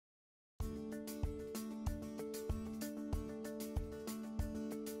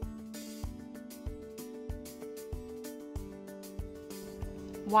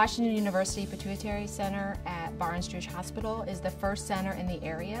Washington University Pituitary Center at Barnes-Jewish Hospital is the first center in the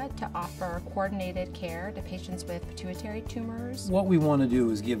area to offer coordinated care to patients with pituitary tumors. What we want to do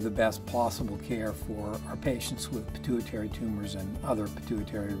is give the best possible care for our patients with pituitary tumors and other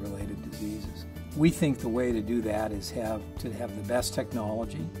pituitary-related diseases. We think the way to do that is to have the best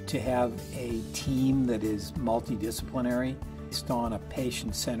technology, to have a team that is multidisciplinary, based on a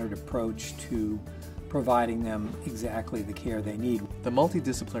patient-centered approach to providing them exactly the care they need. The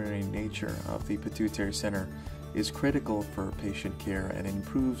multidisciplinary nature of the Pituitary Center is critical for patient care and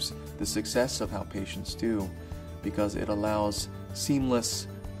improves the success of how patients do because it allows seamless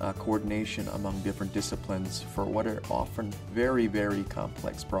coordination among different disciplines for what are often very, very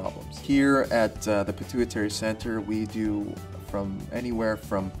complex problems. Here at the Pituitary Center, we do anywhere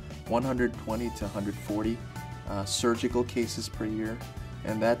from 120 to 140 surgical cases per year,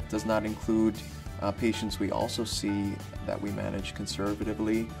 and that does not include patients we also see that we manage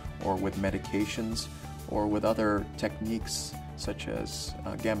conservatively or with medications or with other techniques such as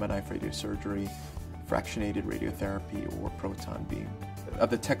gamma knife radiosurgery, fractionated radiotherapy, or proton beam.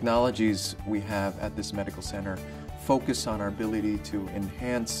 The technologies we have at this medical center focus on our ability to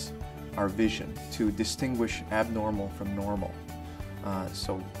enhance our vision, to distinguish abnormal from normal.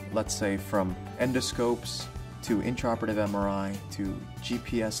 So let's say from endoscopes to intraoperative MRI, to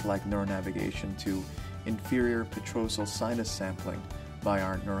GPS-like neuronavigation, to inferior petrosal sinus sampling by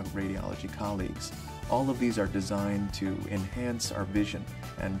our neuroradiology colleagues. All of these are designed to enhance our vision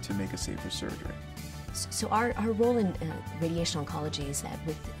and to make a safer surgery. So our role in radiation oncology is that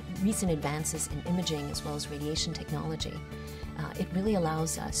with recent advances in imaging as well as radiation technology, it really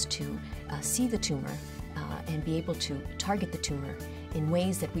allows us to see the tumor and be able to target the tumor in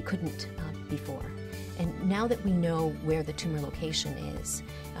ways that we couldn't before. And now that we know where the tumor location is,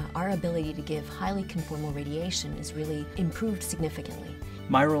 our ability to give highly conformal radiation is really improved significantly.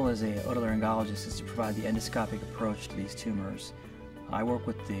 My role as an otolaryngologist is to provide the endoscopic approach to these tumors. I work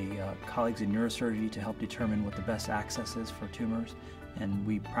with the colleagues in neurosurgery to help determine what the best access is for tumors, and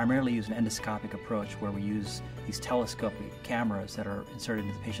we primarily use an endoscopic approach where we use these telescopic cameras that are inserted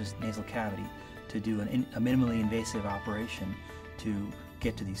into the patient's nasal cavity to do a minimally invasive operation to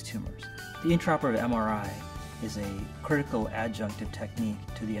get to these tumors. The intraoperative MRI is a critical adjunctive technique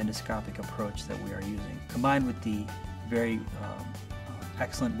to the endoscopic approach that we are using. Combined with the very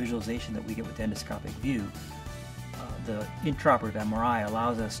excellent visualization that we get with the endoscopic view, the intraoperative MRI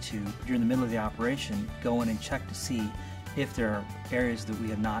allows us to, during the middle of the operation, go in and check to see if there are areas that we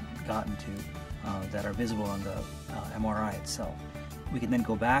have not gotten to that are visible on the MRI itself. We can then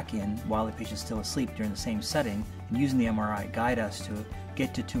go back in while the patient is still asleep during the same setting and using the MRI guide us to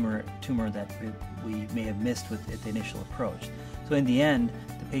get to tumor that we may have missed with the initial approach. So in the end,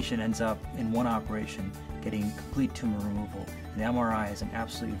 the patient ends up in one operation getting complete tumor removal, and the MRI is an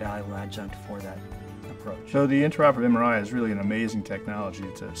absolutely valuable adjunct for that approach. So the intraoperative MRI is really an amazing technology.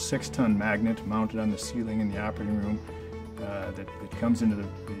 It's a 6-ton magnet mounted on the ceiling in the operating room that comes into the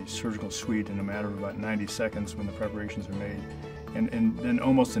surgical suite in a matter of about 90 seconds when the preparations are made. And then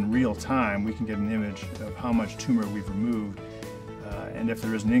almost in real time, we can get an image of how much tumor we've removed. And if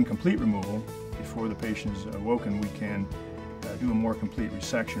there is an incomplete removal, before the patient is awoken, we can do a more complete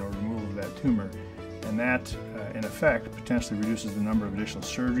resection or removal of that tumor. And that, in effect, potentially reduces the number of additional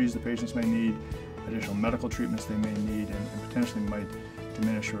surgeries the patients may need, additional medical treatments they may need, and potentially might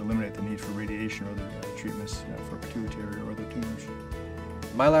diminish or eliminate the need for radiation or other treatments for pituitary or other tumors.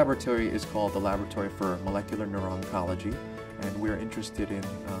 My laboratory is called the Laboratory for Molecular Neuro-Oncology, and we're interested in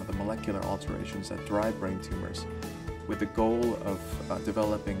the molecular alterations that drive brain tumors with the goal of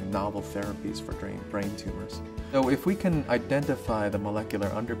developing novel therapies for brain tumors. So if we can identify the molecular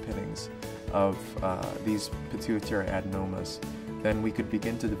underpinnings of these pituitary adenomas, then we could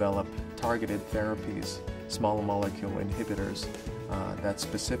begin to develop targeted therapies, small molecule inhibitors that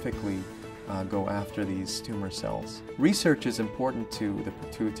specifically go after these tumor cells. Research is important to the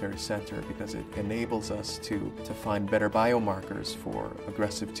Pituitary Center because it enables us to find better biomarkers for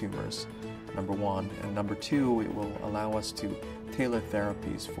aggressive tumors, number one, and number two, it will allow us to tailor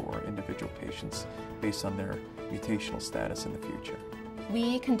therapies for individual patients based on their mutational status in the future.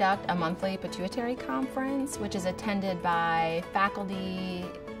 We conduct a monthly pituitary conference, which is attended by faculty,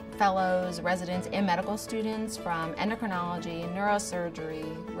 fellows, residents, and medical students from endocrinology, neurosurgery,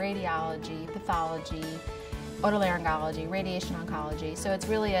 radiology, pathology, otolaryngology, radiation oncology. So it's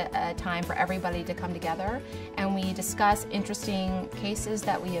really a time for everybody to come together, and we discuss interesting cases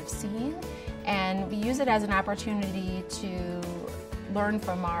that we have seen, and we use it as an opportunity to learn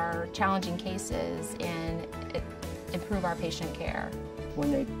from our challenging cases and improve our patient care.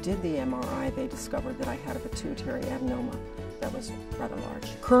 When they did the MRI, they discovered that I had a pituitary adenoma. that was rather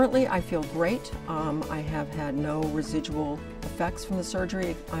large. Currently, I feel great. I have had no residual effects from the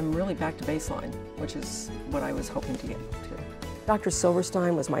surgery. I'm really back to baseline, which is what I was hoping to get to. Dr.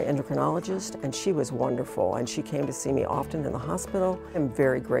 Silverstein was my endocrinologist, and she was wonderful, and she came to see me often in the hospital. I'm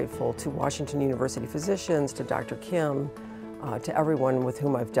very grateful to Washington University physicians, to Dr. Kim, to everyone with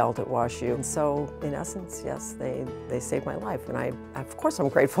whom I've dealt at WashU. And so, in essence, yes, they saved my life, and of course I'm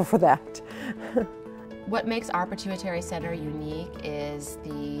grateful for that. What makes our Pituitary Center unique is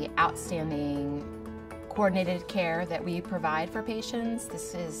the outstanding coordinated care that we provide for patients.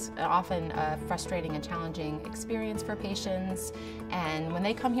 This is often a frustrating and challenging experience for patients, and when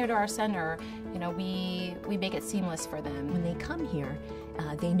they come here to our center, we make it seamless for them. When they come here,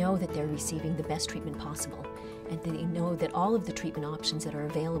 they know that they're receiving the best treatment possible, and they know that all of the treatment options that are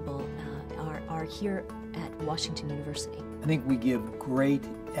available are here at Washington University. I think we give great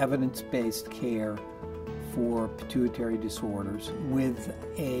evidence-based care for pituitary disorders with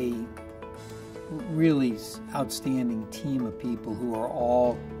a really outstanding team of people who are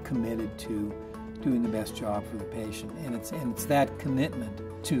all committed to doing the best job for the patient. And it's that commitment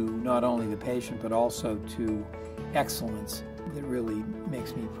to not only the patient but also to excellence that really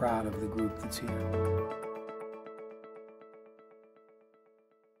makes me proud of the group that's here.